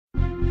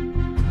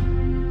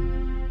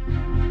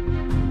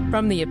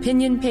From the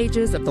opinion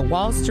pages of the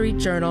Wall Street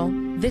Journal,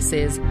 this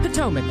is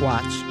Potomac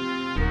Watch.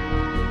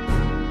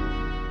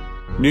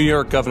 New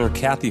York Governor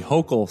Kathy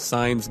Hochul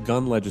signs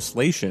gun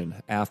legislation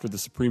after the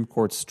Supreme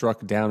Court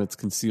struck down its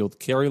concealed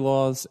carry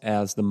laws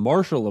as the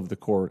Marshal of the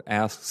court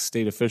asks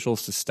state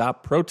officials to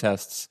stop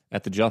protests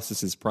at the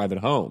justices' private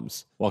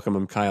homes. Welcome,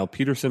 I'm Kyle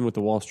Peterson with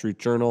the Wall Street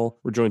Journal.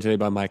 We're joined today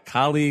by my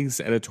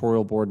colleagues,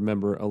 editorial board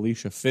member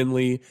Alicia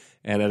Finley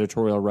and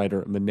editorial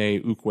writer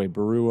Monet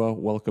Ukwe-Barua.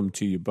 Welcome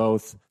to you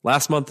both.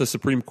 Last month, the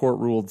Supreme Court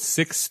ruled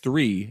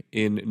 6-3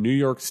 in New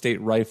York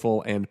State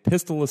Rifle and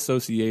Pistol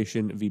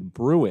Association v.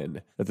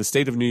 Bruin that the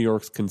state of New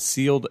York's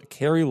concealed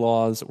carry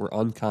laws were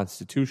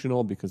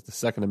unconstitutional because the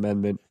Second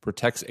Amendment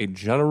protects a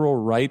general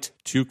right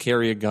to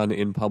carry a gun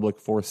in public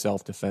for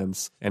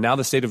self-defense. And now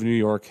the state of New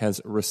York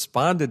has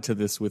responded to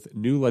this with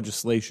new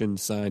legislation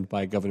signed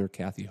by Governor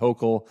Kathy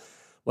Hochul.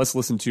 Let's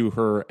listen to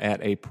her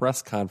at a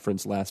press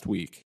conference last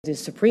week. The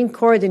Supreme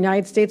Court of the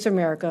United States of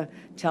America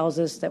tells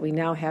us that we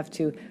now have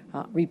to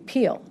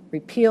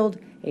repealed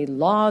a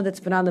law that's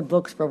been on the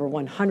books for over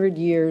 100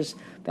 years,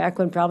 back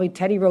when probably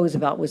Teddy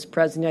Roosevelt was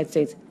president of the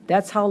United States.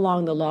 That's how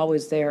long the law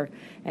was there.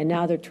 And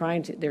now they're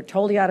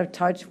totally out of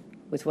touch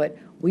with what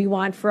we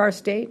want for our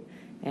state.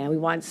 And we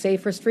want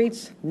safer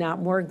streets,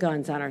 not more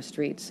guns on our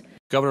streets.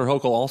 Governor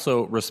Hochul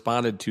also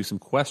responded to some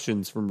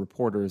questions from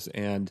reporters,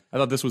 and I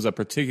thought this was a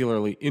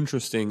particularly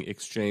interesting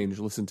exchange.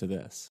 Listen to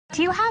this.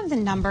 Do you have the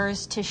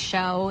numbers to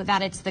show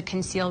that it's the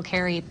concealed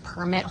carry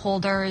permit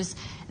holders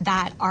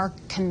that are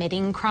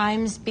committing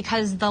crimes?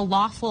 Because the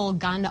lawful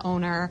gun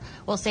owner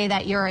will say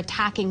that you're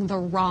attacking the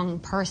wrong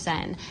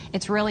person.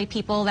 It's really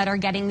people that are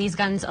getting these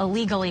guns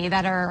illegally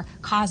that are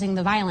causing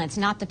the violence,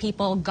 not the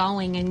people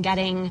going and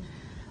getting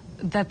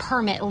the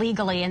permit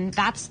legally, and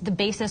that's the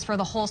basis for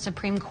the whole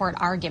Supreme Court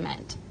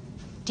argument.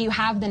 Do you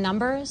have the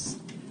numbers?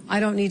 I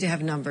don't need to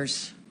have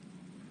numbers.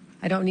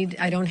 I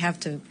don't have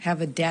to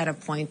have a data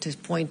point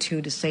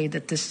to say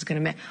that this is going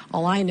to matter.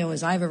 All I know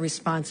is I have a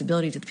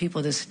responsibility to the people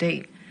of this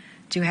state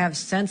to have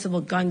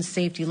sensible gun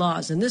safety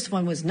laws, and this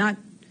one was not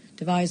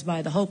devised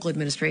by the Hochul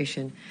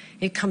administration.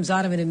 It comes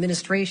out of an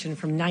administration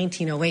from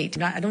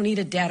 1908. I don't need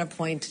a data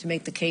point to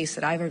make the case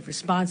that I have a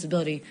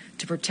responsibility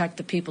to protect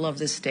the people of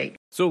this state.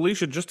 So,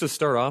 Alicia, just to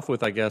start off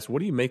with, I guess, what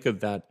do you make of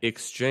that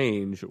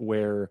exchange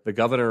where the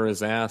governor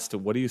is asked,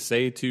 what do you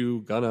say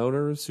to gun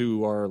owners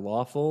who are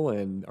lawful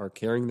and are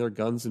carrying their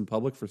guns in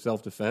public for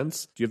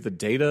self-defense? Do you have the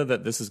data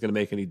that this is going to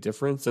make any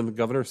difference? And the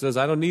governor says,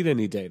 I don't need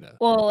any data.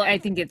 Well, I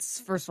think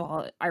it's, first of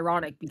all,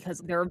 ironic because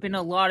there have been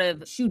a lot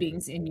of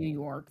shootings in New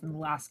York in the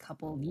last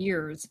couple of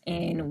years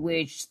in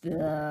which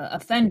the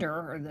offender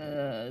or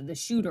the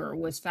shooter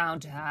was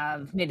found to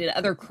have committed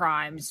other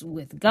crimes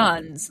with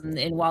guns.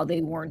 And while they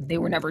were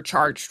never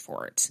charged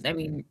for it. I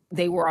mean,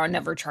 they were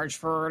never charged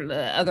for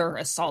the other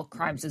assault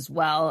crimes as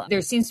well.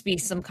 There seems to be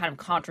some kind of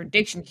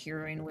contradiction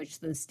here in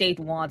which the state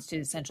wants to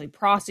essentially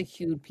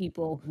prosecute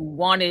people who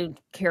want to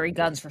carry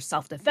guns for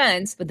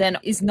self-defense, but then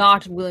is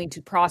not willing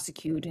to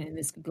prosecute, and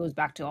this goes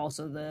back to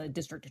also the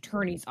district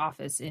attorney's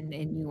office in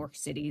New York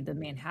City, the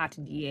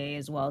Manhattan DA,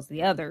 as well as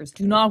the others,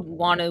 do not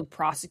want to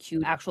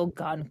prosecute actual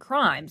gun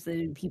crimes,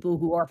 the people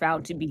who are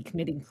found to be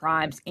committing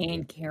crimes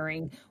and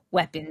carrying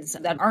weapons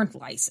that aren't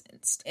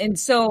licensed. And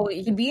so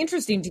it can be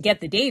interesting to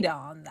get the data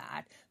on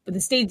that. But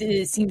the state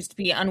seems to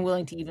be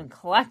unwilling to even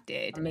collect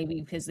it,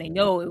 maybe because they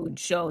know it would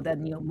show that,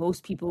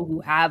 most people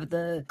who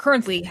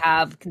currently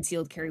have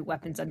concealed carry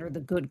weapons under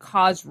the good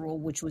cause rule,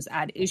 which was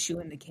at issue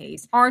in the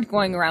case, aren't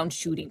going around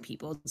shooting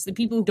people. It's the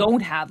people who don't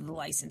have the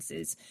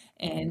licenses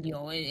and,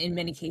 in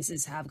many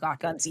cases have got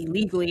guns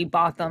illegally,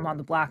 bought them on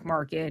the black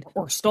market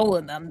or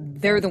stolen them.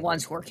 They're the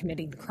ones who are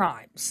committing the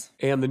crimes.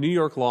 And the New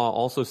York law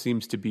also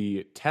seems to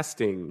be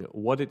testing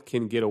what it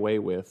can get away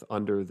with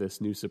under this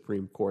new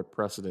Supreme Court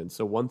precedent.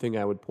 So one thing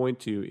I would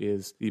point to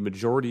is the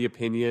majority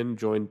opinion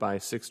joined by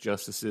 6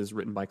 justices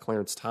written by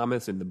Clarence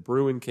Thomas in the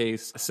Bruin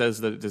case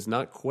says that it does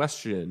not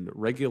question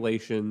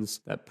regulations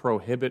that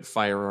prohibit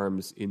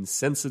firearms in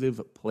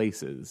sensitive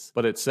places,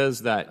 but it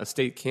says that a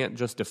state can't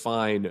just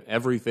define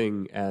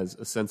everything as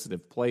a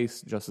sensitive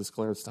place. Justice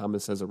Clarence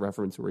Thomas has a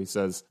reference where he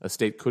says a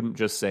state couldn't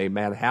just say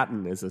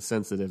Manhattan is a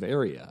sensitive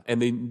area.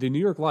 And the New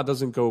York law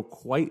doesn't go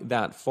quite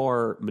that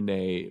far,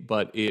 Monet,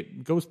 but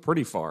it goes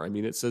pretty far. I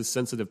mean, it says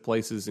sensitive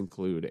places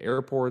include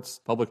airports,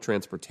 public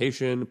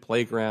transportation,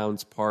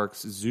 playgrounds,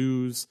 parks,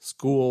 zoos,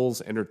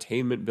 schools,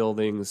 entertainment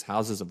buildings,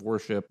 houses of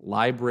worship,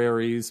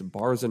 libraries,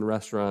 bars and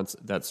restaurants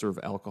that serve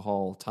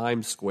alcohol,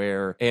 Times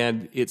Square.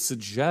 And it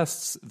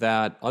suggests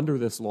that under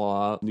this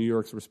law, New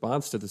York's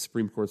response to the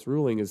Supreme Court's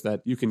ruling is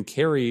that you can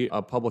carry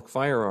a public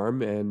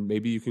firearm and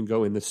maybe you can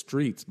go in the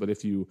streets, but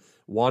if you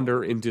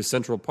wander into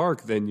Central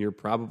Park, then you're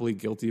probably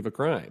guilty of a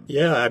crime.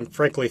 Yeah, I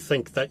frankly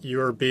think that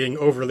you're being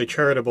overly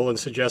charitable in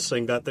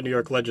suggesting that the New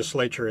York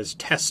legislature is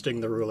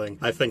testing the ruling.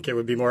 I think it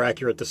would be more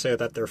accurate to say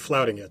that they're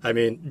flouting it. I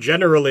mean,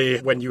 generally,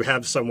 when you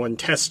have someone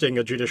testing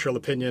a judicial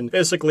opinion,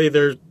 basically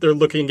they're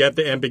looking at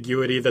the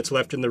ambiguity that's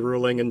left in the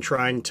ruling and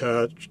trying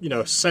to,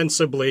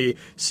 sensibly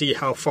see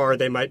how far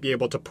they might be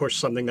able to push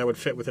something that would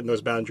fit within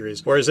those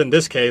boundaries. Whereas in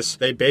this case,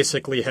 they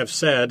basically have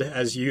said,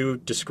 as you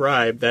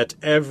described, that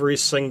every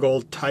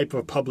single type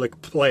of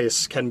public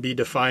place can be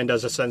defined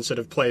as a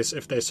sensitive place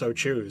if they so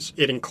choose.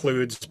 It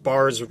includes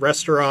bars,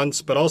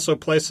 restaurants, but also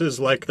places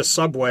like the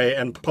subway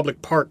and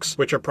public parks,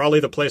 which are probably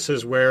the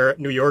places where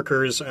New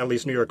Yorkers, at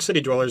least New York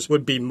City dwellers,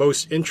 would be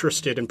most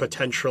interested in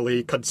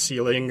potentially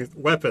concealing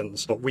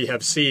weapons. We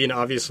have seen,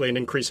 obviously, an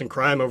increase in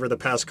crime over the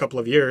past couple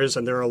of years,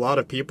 and there are a lot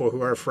of people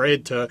who are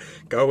afraid to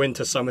go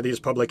into some of these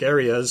public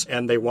areas,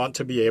 and they want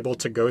to be able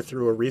to go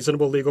through a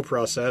reasonable legal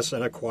process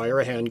and acquire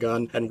a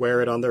handgun and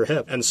wear it on their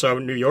hip. And so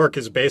New York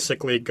is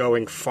basically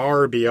going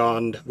far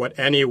beyond what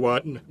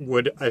anyone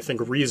would, I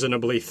think,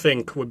 reasonably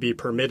think would be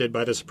permitted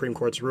by the Supreme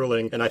Court's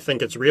ruling. And I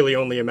think it's really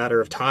only a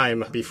matter of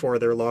time before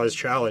their law is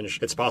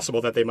challenged. It's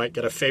possible that they might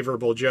get a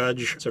favorable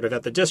judge sort of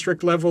at the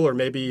district level or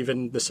maybe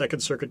even the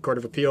Second Circuit Court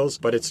of Appeals,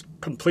 but it's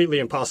completely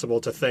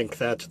impossible to think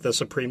that the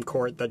Supreme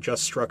Court that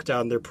just struck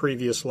down their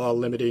previous law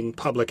limiting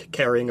public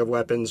carrying of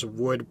weapons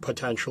would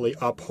potentially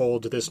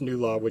uphold this new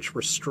law, which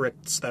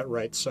restricts that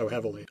right so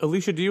heavily.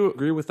 Alicia, do you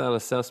agree with that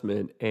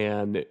assessment?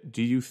 And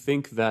do you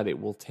think that it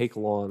will take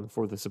long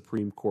for the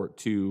Supreme Court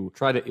to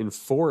try to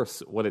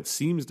enforce what it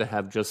seems to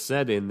have just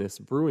said in this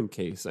Bruen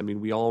case? I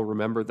mean, we all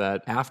remember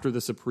that after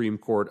the Supreme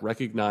Court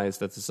recognized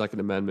that the Second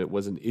Amendment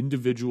was an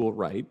individual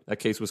right, that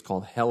case was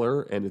called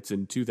Heller, and it's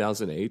in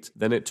 2008.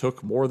 Then it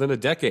took more than a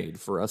decade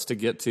for us to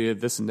get to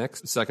this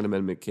next Second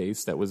Amendment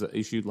case that was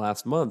issued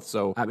last month.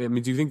 So, I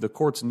mean, do you think the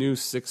court's new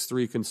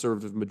 6-3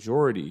 conservative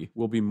majority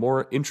will be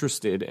more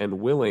interested and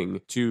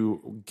willing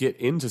to get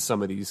into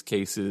some of these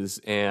cases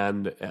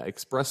and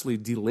expressly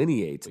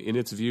delineate, in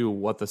its view,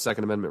 what the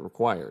Second Amendment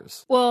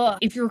requires? Well,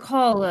 if you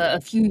recall,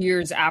 a few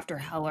years after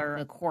Heller,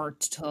 the court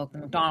took the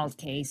McDonald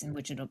case in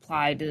which it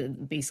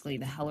applied basically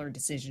the Heller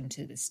decision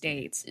to the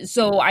states.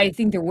 So I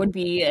think there would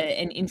be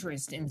an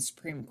interest in the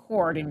Supreme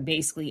Court in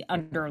basically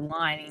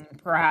underlining,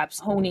 perhaps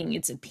honing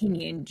its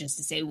opinion just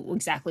to say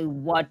exactly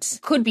what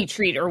could be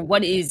treated or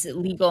what is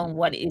legal and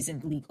what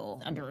isn't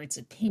legal under its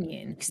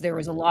opinion. Because there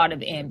was a lot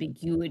of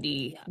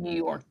ambiguity. New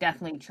York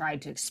definitely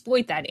tried to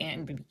exploit that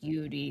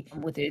ambiguity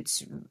with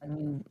its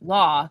new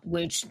law,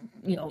 which,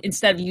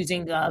 instead of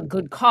using a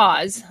good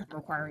cause,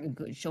 requiring a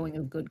good showing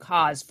of good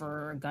cause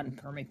for a gun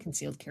permit,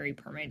 concealed carry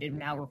permit, it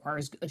now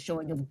requires a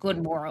showing of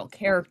good moral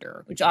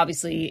character, which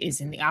obviously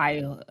is in the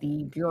eye of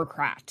the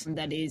bureaucrat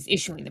that is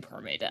issuing the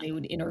permit. They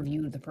would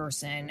interview the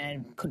person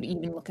and could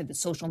even look at the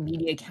social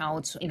media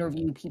accounts,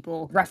 interview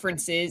people,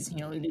 references.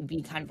 It would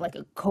be kind of like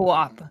a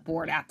co-op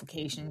board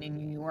application in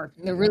New York.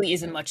 There really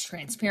isn't much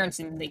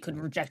transparency, and they could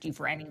reject you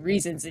for any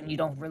reasons, and you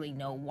don't really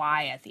know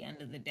why at the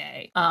end of the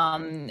day.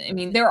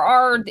 There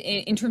are,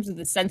 in terms of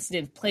the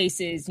sensitive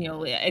places,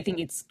 I think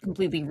it's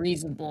completely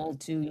reasonable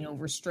to,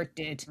 restrict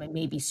it.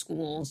 Maybe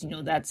schools,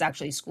 that's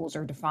actually schools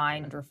are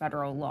defined under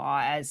federal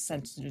law as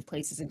sensitive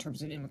places in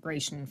terms of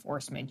immigration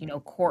enforcement.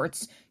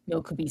 Courts,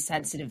 could be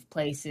sensitive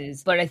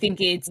places. But I think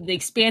it's the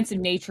expansive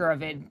nature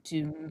of it,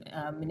 to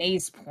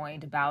Monet's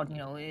point about,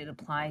 it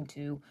applying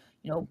to,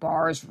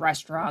 bars,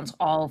 restaurants,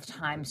 all of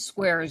Times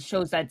Square,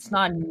 shows that it's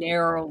not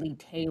narrowly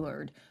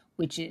tailored,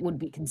 which it would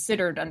be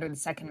considered under the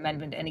Second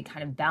Amendment any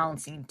kind of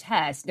balancing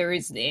test. There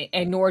is,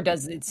 and nor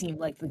does it seem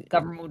like the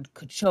government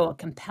could show a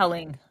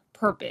compelling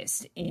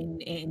purpose in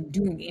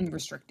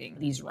restricting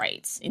these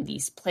rights in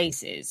these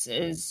places.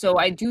 So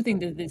I do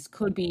think that this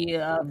could be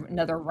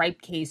another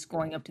ripe case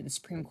going up to the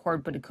Supreme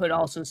Court, but it could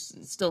also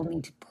still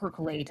need to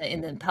percolate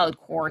in the appellate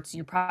courts.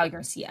 You're probably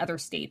going to see other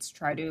states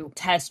try to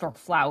test or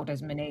flout,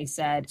 as Monet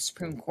said,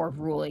 Supreme Court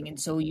ruling. And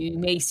so you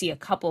may see a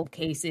couple of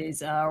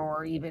cases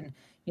or even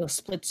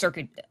split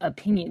circuit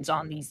opinions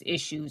on these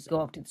issues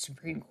go up to the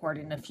Supreme Court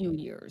in a few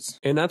years.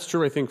 And that's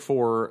true, I think,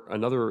 for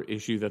another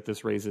issue that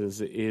this raises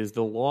is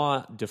the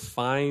law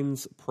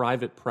defines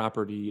private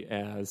property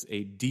as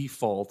a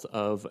default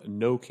of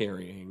no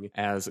carrying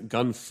as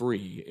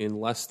gun-free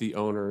unless the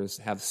owners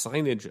have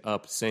signage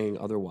up saying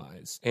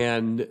otherwise.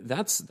 And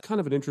that's kind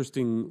of an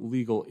interesting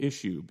legal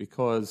issue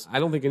because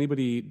I don't think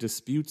anybody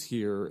disputes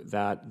here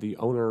that the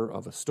owner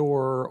of a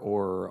store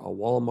or a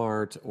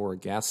Walmart or a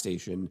gas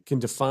station can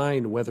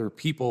define whether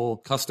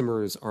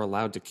customers are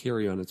allowed to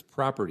carry on its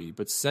property,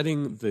 but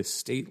setting the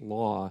state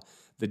law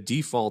the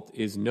default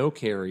is no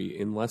carry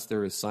unless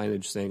there is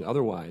signage saying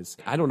otherwise.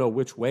 I don't know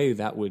which way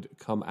that would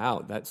come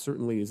out. That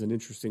certainly is an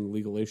interesting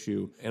legal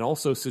issue, and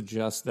also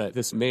suggests that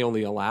this may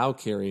only allow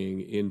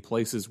carrying in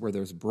places where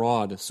there's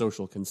broad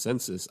social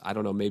consensus. I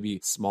don't know, maybe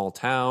small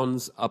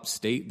towns,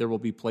 upstate, there will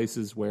be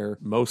places where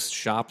most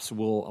shops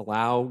will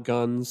allow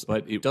guns,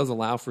 but it does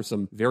allow for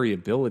some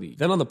variability.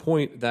 Then on the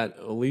point that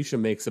Alicia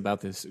makes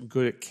about this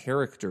good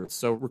character,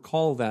 so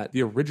recall that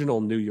the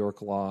original New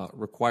York law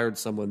required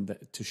someone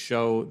to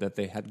show that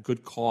they had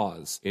good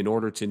cause in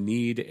order to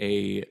need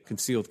a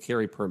concealed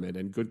carry permit,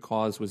 and good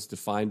cause was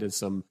defined as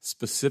some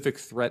specific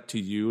threat to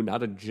you,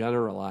 not a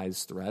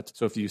generalized threat.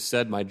 So if you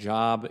said my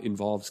job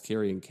involves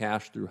carrying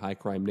cash through high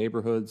crime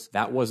neighborhoods,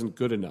 that wasn't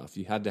good enough.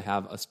 You had to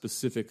have a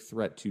specific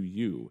threat to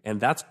you. And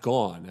that's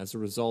gone as a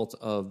result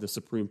of the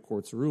Supreme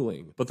Court's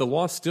ruling. But the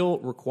law still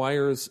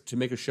requires to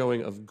make a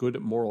showing of good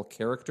moral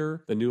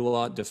character. The new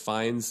law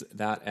defines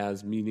that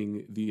as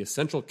meaning the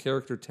essential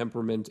character,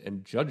 temperament,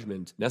 and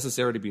judgment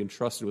necessary to be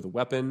entrusted with a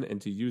weapon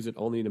and to use it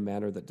only in a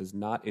manner that does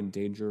not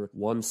endanger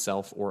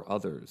oneself or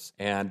others.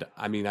 And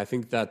I mean, I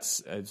think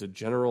that's as a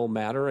general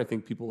matter. I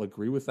think people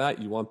agree with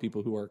that. You want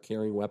people who are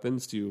carrying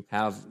weapons to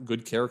have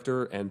good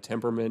character and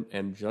temperament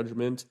and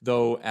judgment.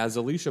 Though, as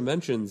Alicia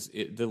mentions,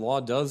 the law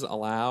does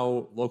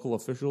allow local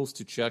officials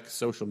to check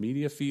social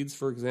media feeds,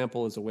 for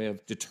example, as a way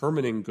of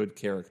determining good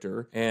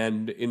character.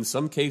 And in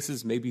some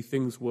cases, maybe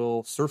things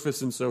will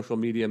surface in social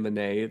media,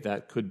 Monet,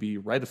 that could be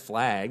red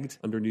flagged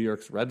under New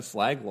York's red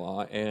flag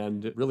law,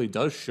 and it really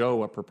does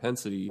show a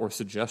propensity or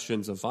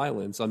suggestions of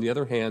violence. On the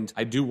other hand,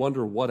 I do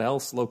wonder what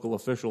else local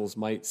officials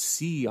might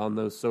see on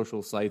those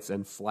social sites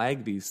and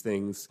flag these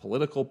things,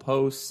 political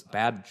posts,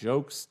 bad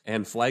jokes,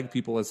 and flag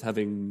people as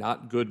having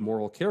not good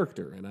moral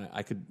character. And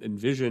I could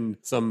envision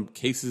some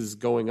cases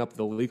going up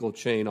the legal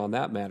chain on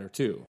that matter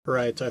too.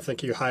 Right. I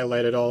think you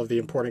highlighted all of the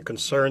important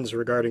concerns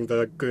regarding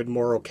the good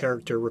moral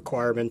character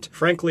requirement.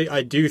 Frankly,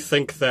 I do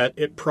think that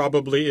it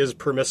probably is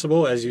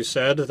permissible, as you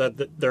said,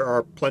 that there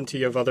are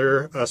plenty of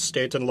other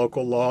state and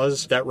local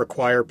laws that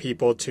require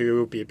people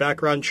to be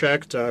background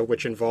checked,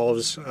 which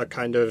involves a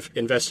kind of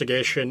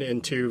investigation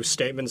into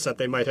statements that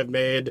they might have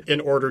made in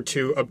order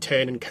to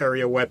obtain and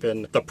carry a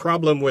weapon. The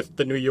problem with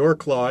the New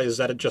York law is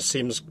that it just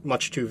seems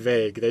much too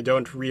vague. They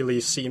don't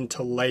really seem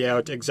to lay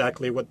out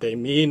exactly what they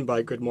mean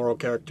by good moral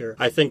character.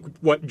 I think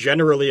what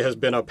generally has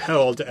been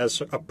upheld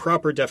as a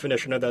proper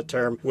definition of that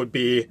term would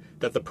be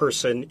that the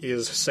person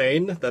is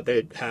sane, that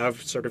they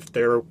have sort of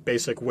their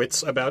basic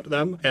wits about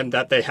them, and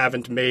that they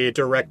haven't made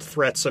direct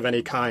threats of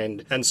any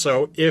kind. And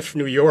so if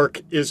New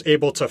York is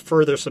able to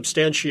further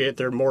substantiate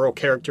their moral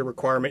character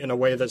requirement in a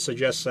way that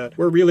suggests that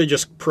we're really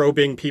just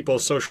probing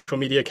people's social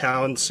media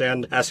accounts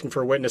and asking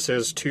for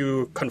witnesses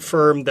to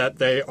confirm that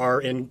they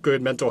are in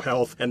good mental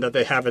health and that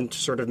they haven't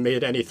sort of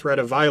made any threat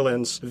of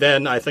violence,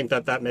 then I think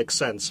that that makes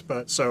sense.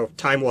 But so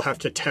time will have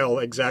to tell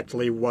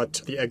exactly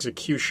what the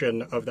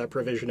execution of that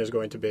provision is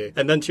going to be.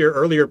 And then to your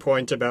earlier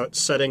point about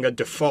setting a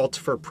default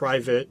for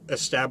private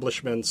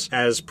establishments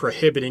as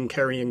prohibiting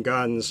carrying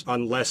guns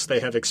unless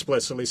they have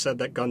explicitly said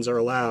that guns are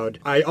allowed,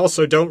 I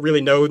also don't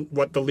really know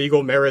what the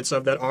legal merits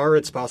of that are.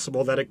 It's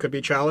possible that it could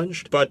be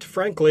challenged. But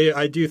frankly,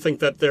 I do think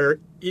that there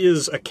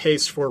is a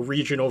case for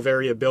regional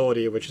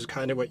variability, which is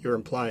kind of what you're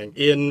implying.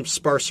 In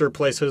sparser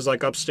places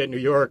like upstate New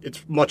York,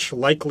 it's much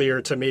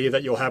likelier to me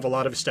that you'll have a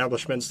lot of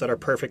establishments that are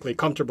perfectly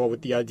comfortable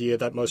with the idea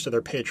that most of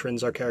their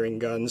patrons are carrying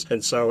guns,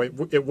 and so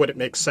it wouldn't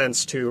make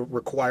sense to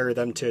require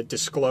them to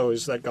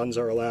disclose that guns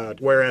are allowed.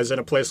 Whereas in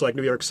a place like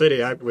New York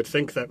City, I would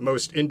think that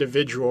most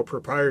individual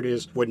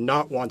proprietors would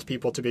not want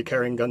people to be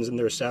carrying guns in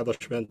their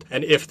establishment.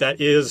 And if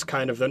that is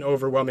kind of an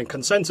overwhelming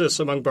consensus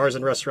among bars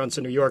and restaurants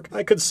in New York,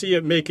 I could see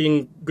it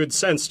making good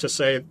sense to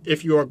say,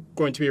 if you are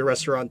going to be a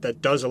restaurant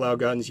that does allow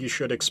guns, you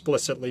should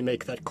explicitly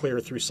make that clear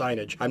through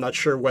signage. I'm not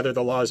sure whether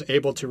the law is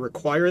able to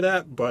require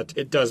that, but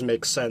it does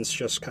make sense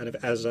just kind of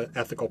as an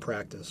ethical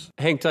practice.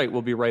 Hang tight.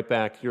 We'll be right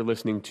back. You're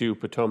listening to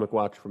Potomac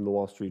Watch from the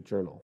Wall Street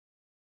Journal.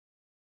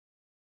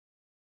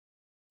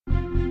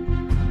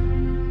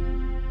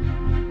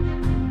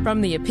 From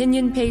the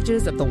opinion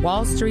pages of the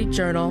Wall Street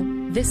Journal,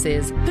 this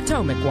is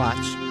Potomac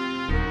Watch.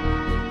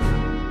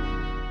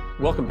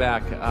 Welcome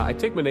back. I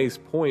take Monet's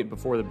point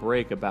before the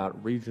break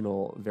about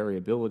regional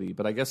variability,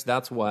 but I guess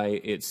that's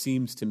why it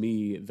seems to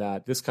me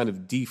that this kind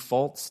of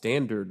default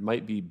standard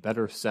might be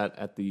better set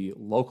at the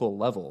local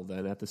level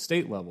than at the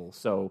state level.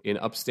 So in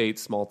upstate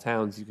small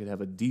towns, you could have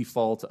a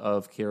default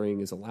of carrying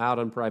is allowed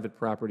on private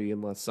property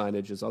unless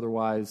signage is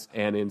otherwise.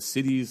 And in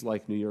cities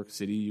like New York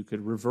City, you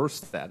could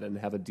reverse that and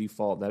have a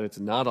default that it's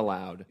not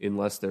allowed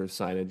unless there's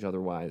signage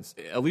otherwise.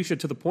 Alicia,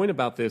 to the point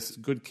about this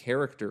good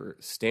character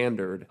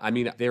standard, I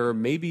mean, there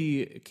may be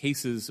be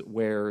cases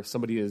where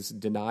somebody is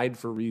denied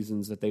for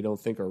reasons that they don't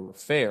think are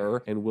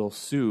fair and will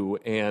sue,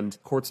 and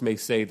courts may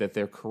say that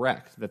they're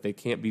correct, that they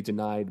can't be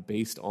denied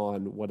based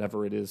on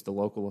whatever it is the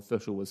local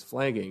official was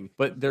flagging.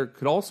 But there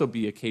could also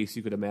be a case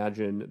you could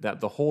imagine that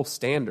the whole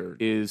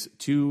standard is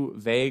too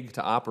vague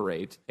to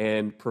operate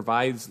and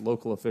provides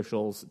local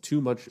officials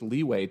too much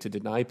leeway to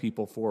deny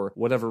people for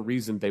whatever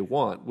reason they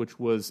want, which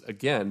was,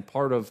 again,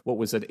 part of what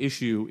was at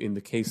issue in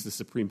the case the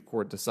Supreme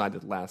Court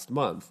decided last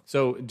month.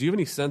 So do you have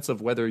any sense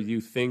of whether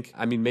you think,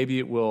 I mean, maybe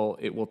it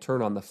will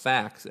turn on the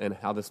facts and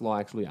how this law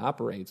actually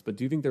operates, but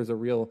do you think there's a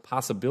real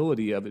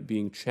possibility of it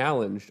being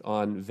challenged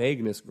on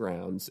vagueness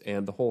grounds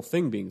and the whole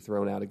thing being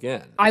thrown out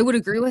again? I would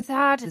agree with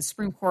that. The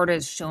Supreme Court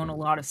has shown a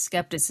lot of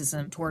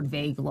skepticism toward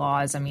vague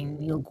laws. I mean,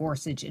 Neil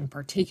Gorsuch in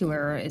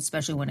particular,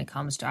 especially when it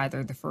comes to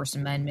either the First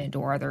Amendment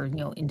or other,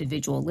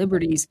 individual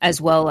liberties,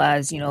 as well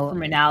as,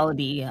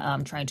 criminality,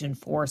 trying to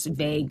enforce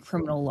vague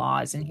criminal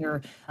laws and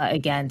here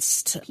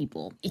against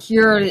people.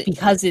 Here,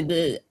 because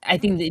I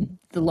think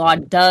the law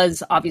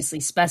does obviously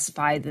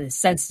specify the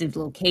sensitive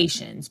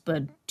locations,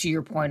 but to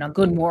your point on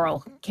good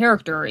moral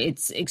character,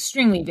 it's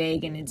extremely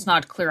vague and it's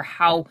not clear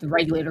how the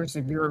regulators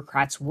or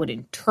bureaucrats would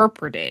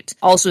interpret it.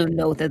 Also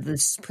note that the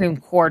Supreme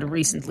Court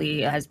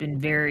recently has been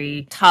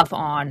very tough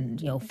on,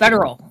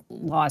 federal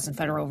laws and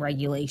federal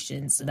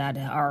regulations that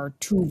are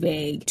too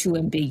vague, too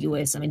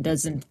ambiguous. I mean,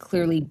 doesn't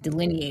clearly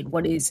delineate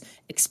what is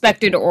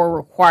expected or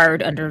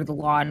required under the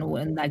law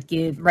and that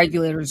give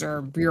regulators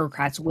or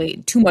bureaucrats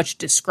too much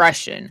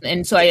discretion.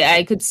 And so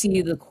I could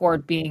see the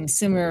court being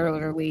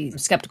similarly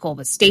skeptical of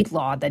a state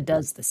law that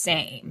does the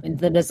same and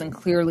that doesn't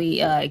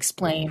clearly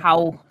explain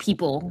how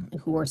people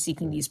who are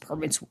seeking these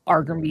permits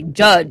are going to be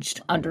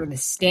judged under the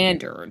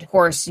standard. Of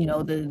course,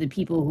 the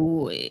people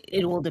who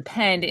it will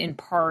depend in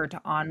part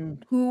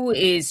on who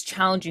is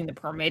challenging the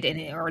permit,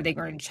 and are they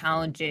going to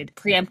challenge it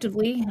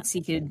preemptively,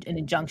 seek an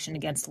injunction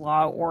against the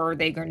law, or are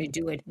they going to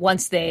do it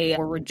once they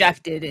were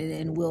rejected,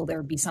 and will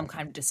there be some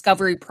kind of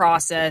discovery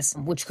process,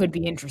 which could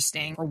be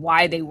interesting, for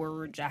why they were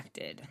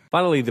rejected.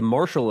 Finally, the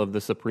Marshal of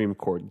the Supreme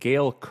Court,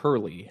 Gail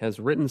Curley, has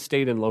written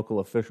state and local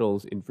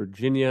officials in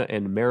Virginia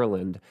and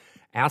Maryland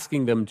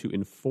asking them to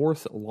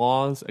enforce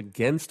laws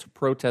against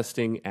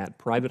protesting at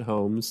private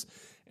homes,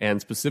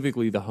 and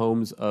specifically the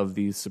homes of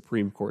these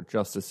Supreme Court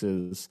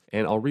justices.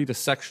 And I'll read a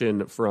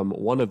section from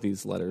one of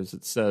these letters.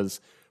 It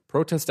says,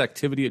 "Protest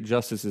activity at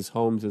justices'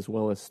 homes as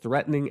well as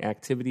threatening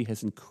activity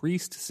has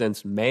increased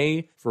since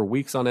May. For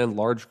weeks on end,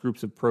 large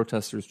groups of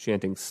protesters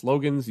chanting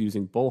slogans,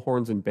 using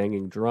bullhorns and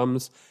banging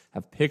drums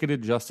have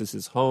picketed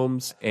justices'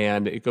 homes."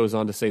 And it goes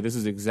on to say this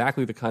is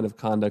exactly the kind of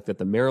conduct that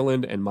the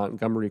Maryland and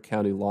Montgomery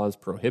County laws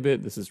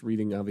prohibit. This is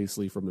reading,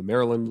 obviously, from the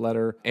Maryland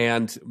letter.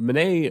 And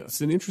Monet,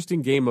 it's an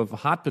interesting game of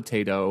hot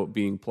potato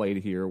being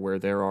played here, where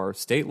there are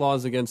state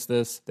laws against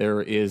this.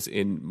 There is,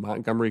 in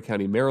Montgomery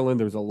County, Maryland,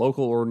 there's a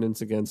local ordinance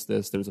against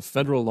this. There's a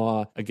federal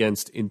law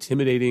against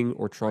intimidating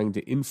or trying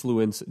to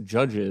influence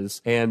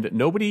judges, and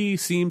nobody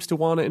seems to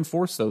want to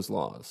enforce those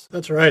laws.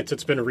 That's right.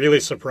 It's been really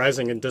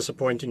surprising and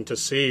disappointing to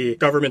see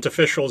government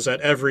officials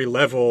at every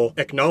level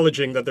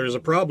acknowledging that there's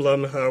a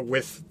problem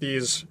with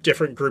these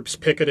different groups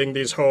picketing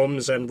these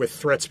homes and with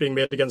threats being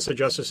made against the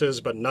justices,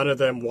 but none of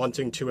them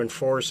wanting to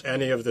enforce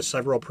any of the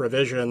several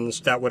provisions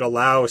that would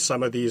allow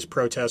some of these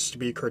protests to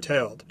be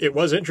curtailed. It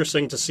was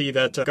interesting to see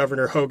that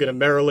Governor Hogan of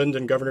Maryland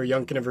and Governor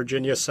Youngkin of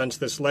Virginia sent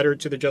this letter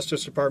to the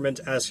Justice Department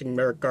asking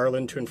Merrick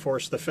Garland to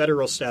enforce the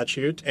federal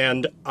statute,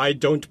 and I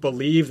don't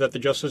believe that the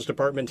Justice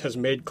Department has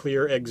made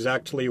clear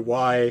exactly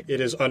why it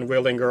is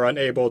unwilling or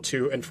unable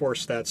to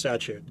enforce that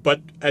statute.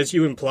 But as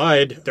you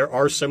implied, there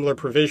are similar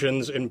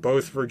provisions in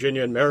both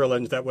Virginia and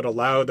Maryland that would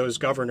allow those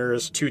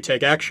governors to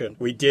take action.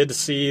 We did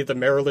see the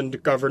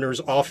Maryland governor's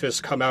office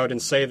come out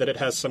and say that it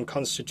has some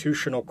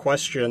constitutional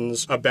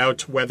questions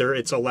about whether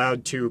it's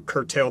allowed to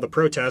curtail the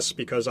protests,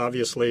 because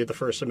obviously the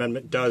First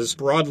Amendment does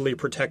broadly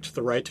protect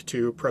the right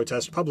to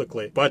protest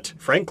publicly. But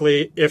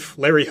frankly, if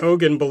Larry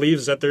Hogan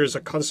believes that there's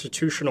a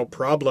constitutional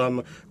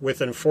problem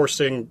with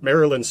enforcing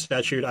Maryland's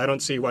statute, I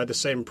don't see why the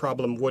same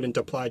problem wouldn't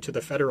apply to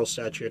the federal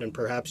statute. And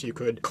perhaps you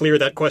could clear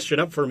that question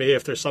up for me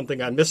if there's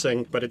something I'm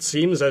missing. But it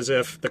seems as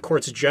if the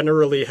courts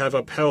generally have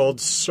upheld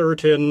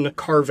certain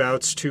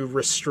carve-outs to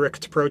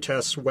restrict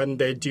protests when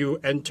they do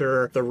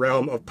enter the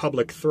realm of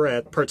public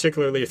threat,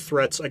 particularly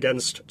threats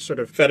against sort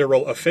of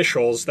federal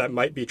officials that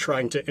might be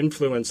trying to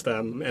influence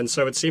them. And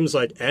so it seems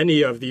like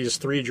any of these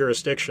three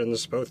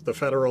jurisdictions, both the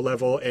federal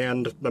level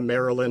and the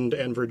Maryland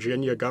and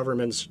Virginia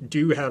governments,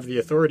 do have the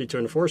authority to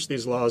enforce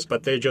these laws,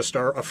 but they just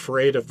are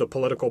afraid of the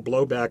political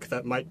blowback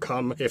that might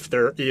come if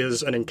there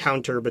is an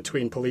encounter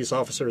between police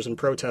officers and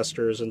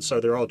protesters, and so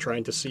they're all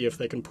trying to see if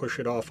they can push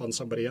it off on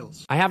somebody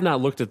else. I have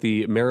not looked at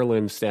the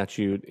Maryland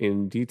statute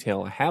in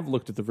detail. I have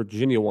looked at the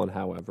Virginia one,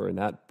 however, and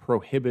that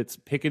prohibits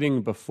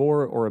picketing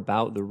before or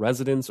about the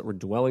residence or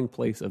dwelling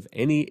place of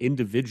any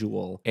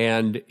individual.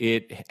 And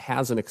it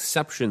has an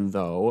exception,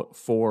 though,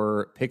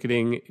 for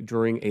picketing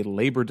during a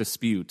labor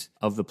dispute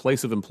of the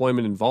place of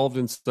employment involved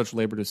in such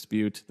labor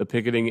dispute, the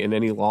picketing in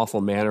any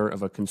lawful manner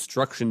of a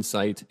construction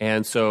site.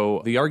 And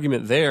so the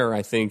argument there,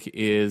 I think,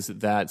 is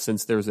that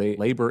since there's a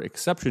labor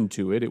exception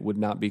to it, it would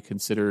not be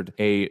considered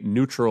a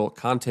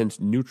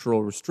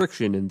content-neutral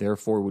restriction and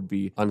therefore would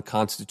be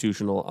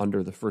unconstitutional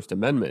under the First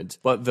Amendment.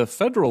 But the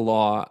federal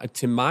law,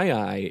 to my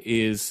eye,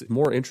 is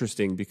more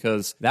interesting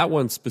because that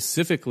one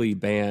specifically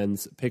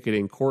bans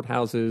picketing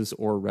courthouses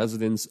or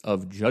residence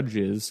of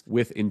judges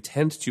with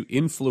intent to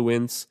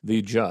influence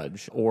the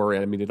judge. Or,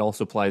 I mean, it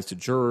also applies to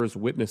jurors,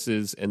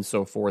 witnesses, and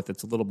so forth.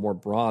 It's a little more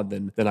broad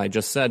than I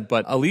just said.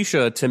 But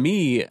Alicia, to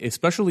me,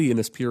 especially in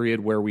this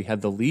period where we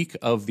had the leak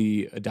of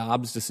the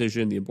Dobbs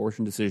decision, the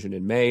abortion decision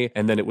in May,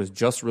 and then it was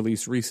just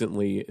released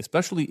recently,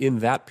 especially in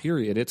that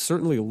period, it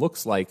certainly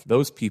looks like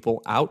those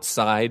people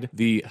outside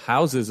the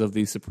houses of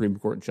these Supreme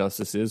Court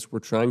justices were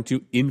trying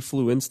to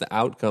influence the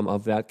outcome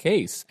of that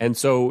case. And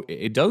so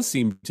it does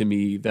seem to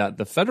me that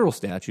the federal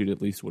statute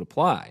at least would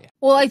apply.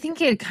 Well, I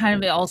think it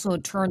kind of also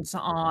turns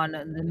on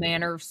the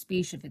manner of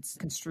speech if it's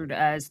construed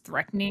as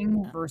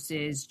threatening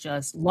versus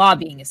just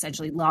lobbying,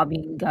 essentially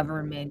lobbying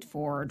government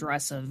for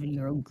redress of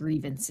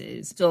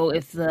grievances. So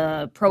if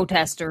the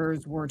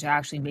protesters were to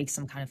actually make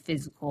some kind of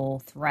physical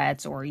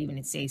threats or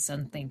even say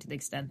something to the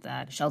extent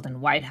that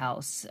Sheldon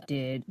Whitehouse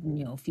did,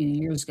 a few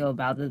years ago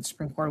about the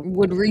Supreme Court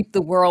would reap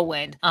the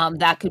whirlwind,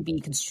 that could be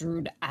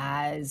construed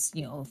as,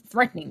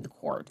 threatening the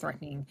court,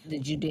 threatening the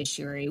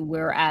judiciary,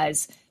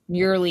 whereas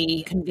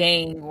merely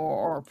conveying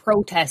or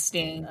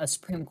protesting a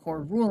Supreme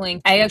Court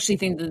ruling, I actually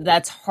think that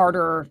that's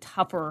harder,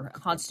 tougher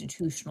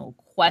constitutional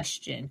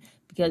question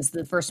because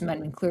the First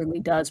Amendment clearly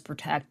does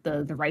protect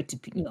the right to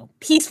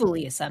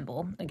peacefully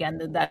assemble.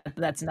 Again,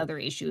 that's another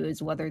issue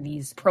is whether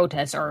these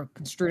protests are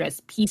construed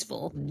as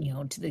peaceful,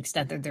 to the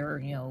extent that they're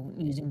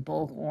using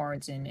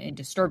bullhorns and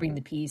disturbing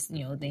the peace,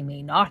 they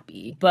may not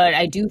be. But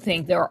I do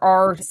think there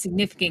are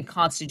significant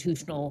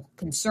constitutional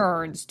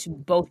concerns to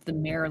both the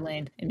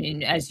Maryland,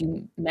 as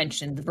you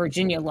mentioned, the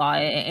Virginia law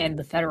and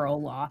the federal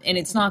law. And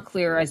it's not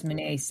clear, as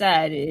Monet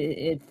said,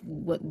 if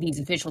what these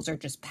officials are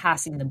just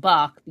passing the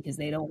buck because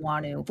they don't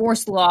want to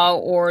force law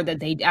or that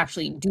they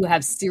actually do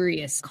have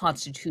serious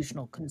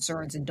constitutional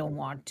concerns and don't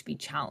want to be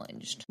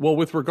challenged. Well,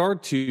 with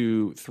regard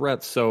to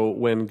threats, so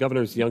when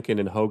Governors Youngkin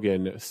and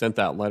Hogan sent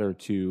that letter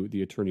to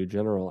the Attorney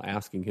General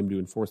asking him to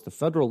enforce the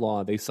federal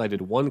law, they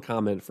cited one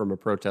comment from a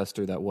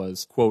protester that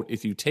was, quote,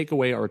 "If you take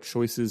away our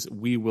choices,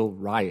 we will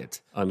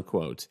riot,"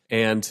 unquote.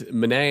 And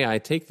Monet, I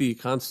take the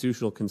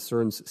constitutional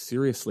concerns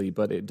seriously,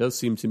 but it does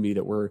seem to me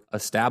that we're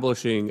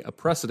establishing a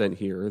precedent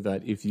here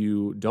that if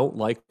you don't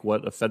like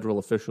what a federal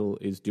official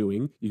is doing,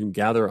 you can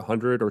gather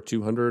 100 or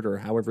 200 or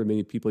however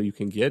many people you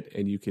can get,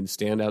 and you can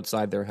stand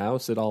outside their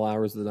house at all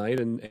hours of the night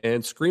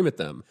and scream at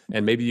them.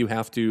 And maybe you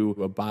have to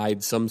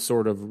abide some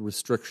sort of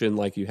restriction,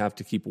 like you have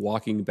to keep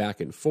walking back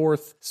and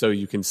forth, so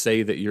you can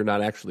say that you're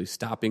not actually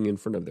stopping in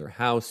front of their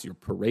house, you're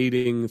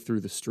parading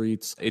through the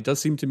streets. It does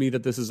seem to me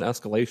that this is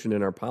escalation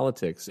in our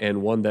politics,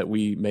 and one that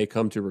we may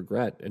come to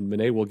regret. And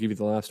Monet will give you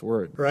the last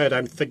word. Right.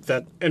 I think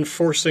that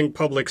enforcing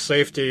public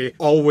safety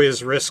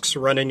always risks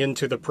running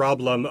into the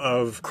problem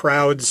of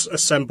crowds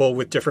assemble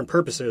with different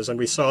purposes. And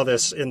we saw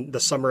this in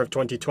the summer of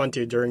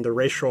 2020 during the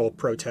racial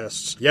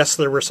protests. Yes,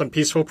 there were some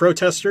peaceful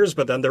protesters,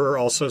 but then there were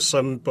also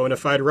some bona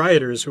fide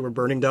rioters who were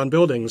burning down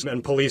buildings.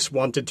 And police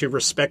wanted to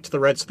respect the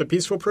rights of the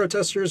peaceful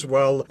protesters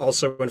while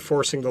also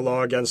enforcing the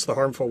law against the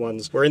harmful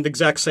ones. We're in the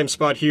exact same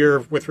spot here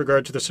with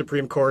regard to the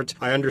Supreme Court.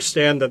 I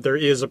understand that there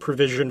is a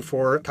provision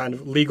for kind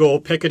of legal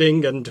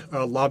picketing and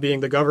lobbying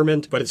the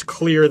government, but it's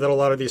clear that a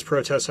lot of these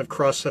protests have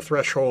crossed the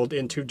threshold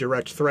into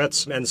direct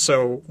threats. And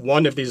so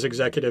one of these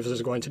executives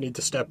is going to need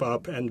to step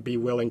up and be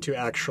willing to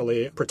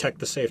actually protect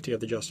the safety of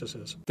the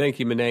justices. Thank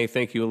you, Monet.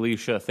 Thank you,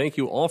 Alicia. Thank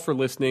you all for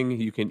listening.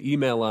 You can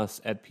email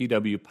us at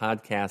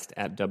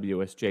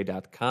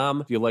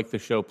pwpodcast@wsj.com. If you like the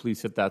show,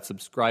 please hit that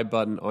subscribe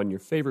button on your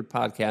favorite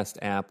podcast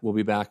app. We'll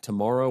be back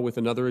tomorrow with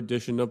another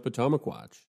edition of Potomac Watch.